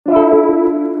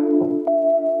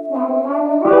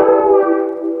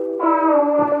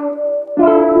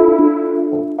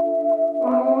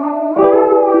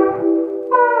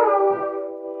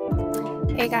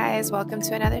guys, welcome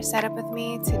to another setup with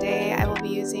me. Today I will be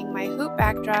using my hoop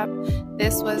backdrop.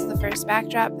 This was the first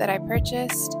backdrop that I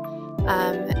purchased.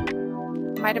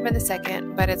 Might have been the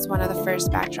second, but it's one of the first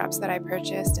backdrops that I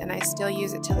purchased and I still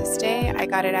use it to this day. I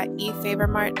got it at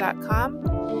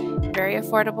efavormart.com. Very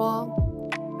affordable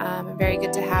and very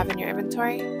good to have in your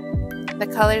inventory.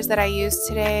 The colors that I used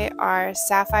today are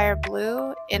Sapphire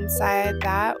Blue. Inside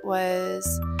that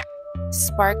was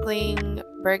sparkling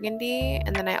burgundy,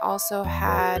 and then I also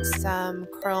had some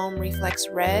chrome reflex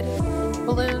red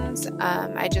balloons.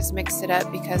 I just mixed it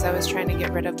up because I was trying to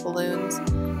get rid of balloons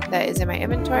that is in my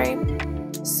inventory.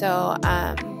 So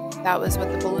that was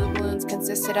what the blue balloons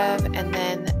consisted of, and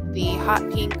then the hot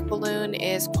pink balloon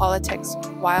is Qualitex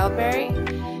Wildberry,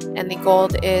 and the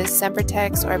gold is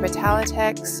Sempertex or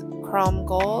Vitalitex Chrome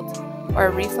Gold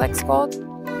or Reflex Gold.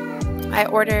 I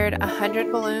ordered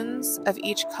 100 balloons of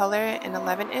each color in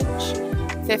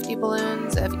 11-inch, 50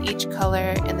 balloons of each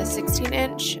color in the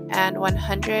 16-inch, and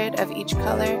 100 of each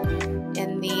color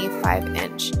in the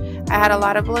 5-inch. I had a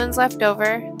lot of balloons left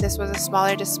over. This was a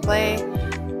smaller display.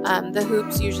 The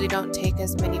hoops usually don't take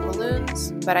as many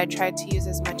balloons, but I tried to use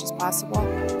as much as possible.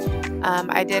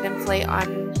 I did inflate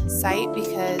on site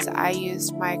because I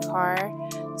used my car,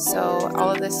 so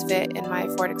all of this fit in my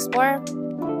Ford Explorer.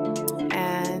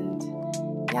 And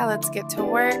yeah, let's get to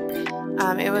work.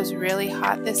 It was really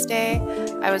hot this day.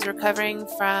 I was recovering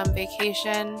from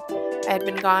vacation. I had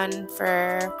been gone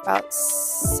for about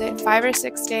 5 or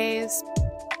 6 days.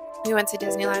 We went to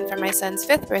Disneyland for my son's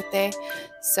 5th birthday.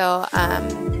 So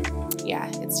yeah,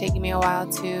 it's taking me a while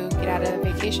to get out of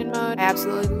vacation mode. I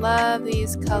absolutely love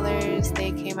these colors.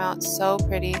 They came out so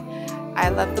pretty. I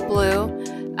love the blue.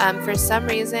 For some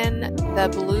reason, the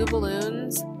blue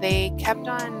balloons, they kept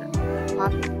on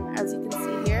popping, as you can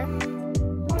see here.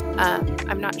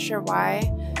 I'm not sure why,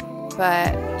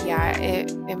 but yeah,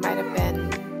 it might have been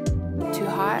too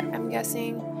hot, I'm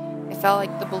guessing. It felt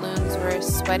like the balloons were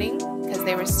sweating because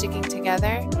they were sticking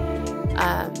together.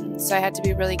 So I had to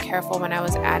be really careful when I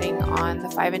was adding on the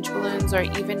 5-inch balloons or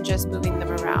even just moving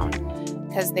them around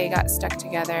because they got stuck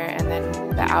together and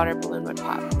then the outer balloon would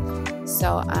pop.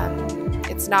 So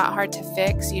it's not hard to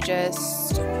fix. You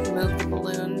just move the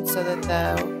balloon so that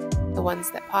the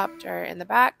ones that popped are in the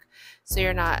back, so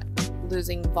you're not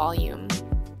losing volume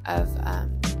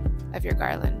of your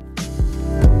garland.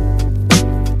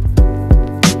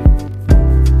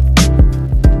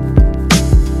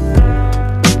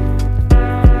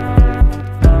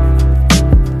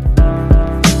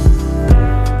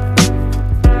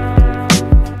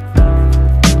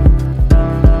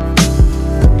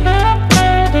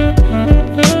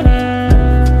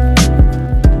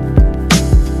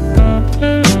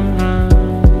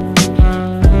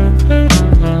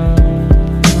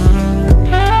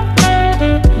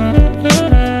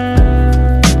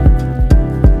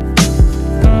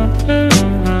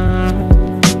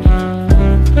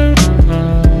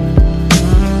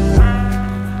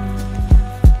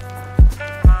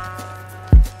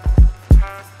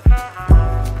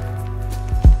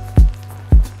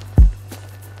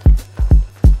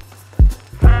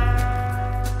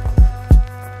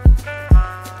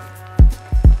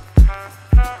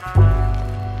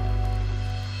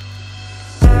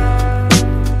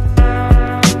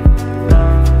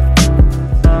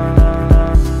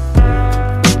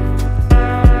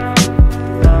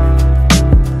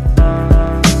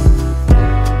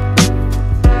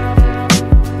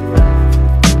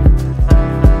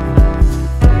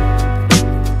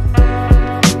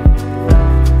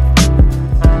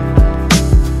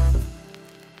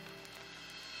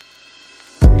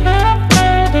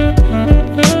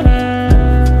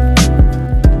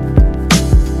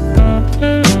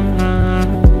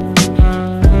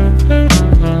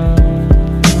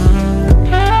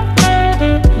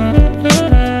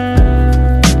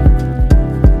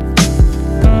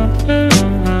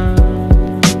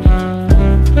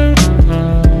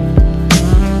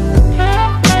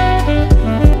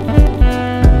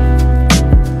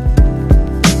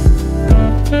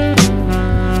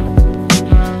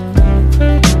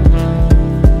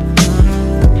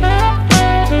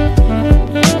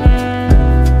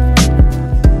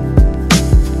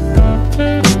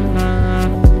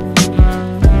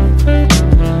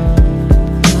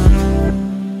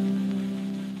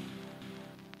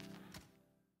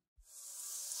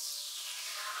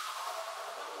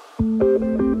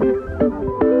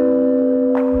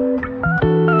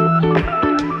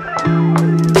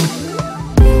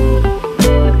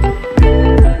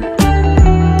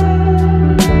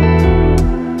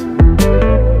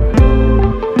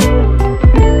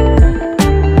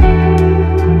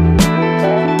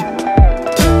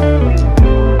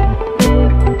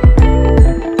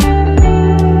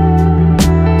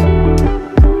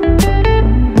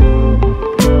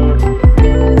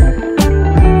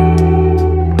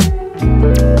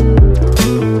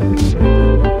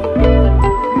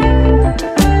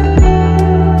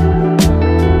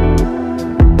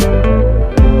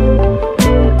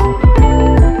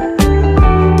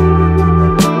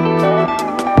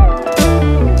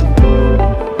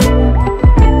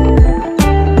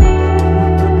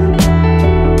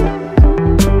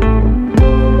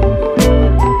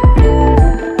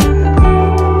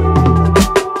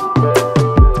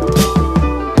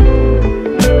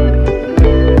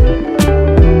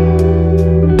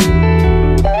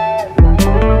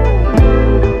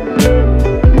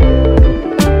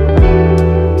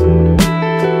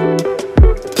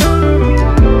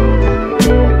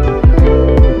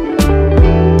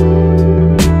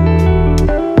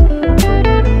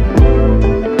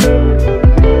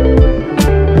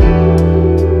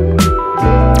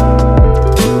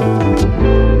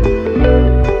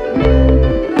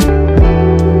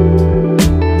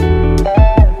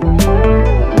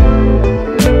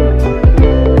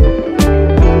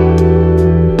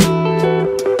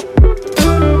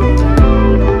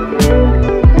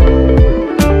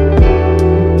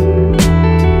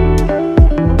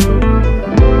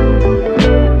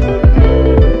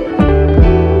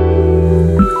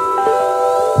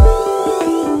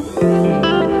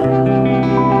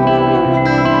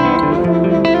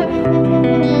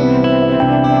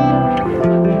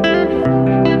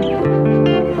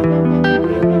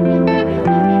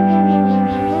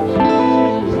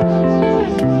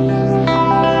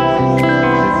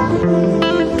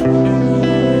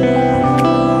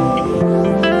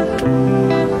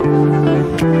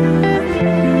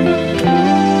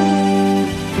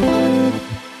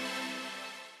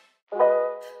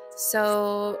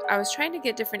 I was trying to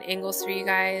get different angles for you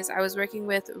guys. I was working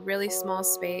with really small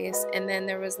space, and then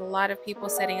there was a lot of people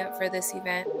setting up for this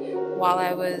event while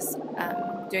I was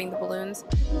doing the balloons.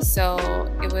 So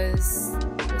it was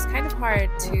kind of hard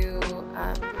to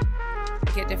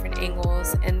get different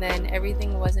angles, and then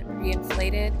everything wasn't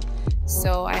pre-inflated,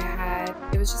 so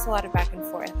it was just a lot of back and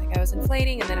forth. Like I was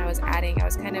inflating and then I was adding. I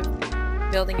was kind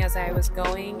of building as I was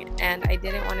going, and I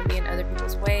didn't want to be in other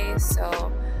people's way,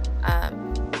 so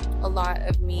a lot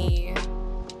of me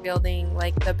building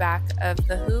like the back of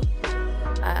the hoop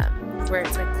where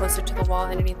it's like closer to the wall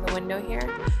underneath the window here.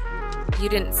 You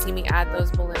didn't see me add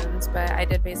those balloons, but I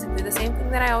did basically the same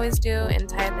thing that I always do and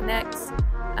tie at the necks.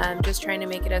 Just trying to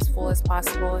make it as full as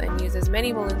possible and use as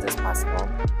many balloons as possible.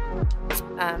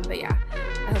 But yeah,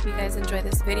 I hope you guys enjoy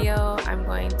this video. I'm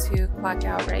going to clock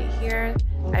out right here.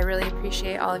 I really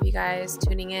appreciate all of you guys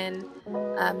tuning in.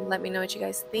 Let me know what you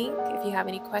guys think. If you have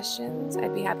any questions,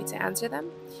 I'd be happy to answer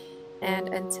them. And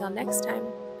until next time,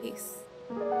 peace.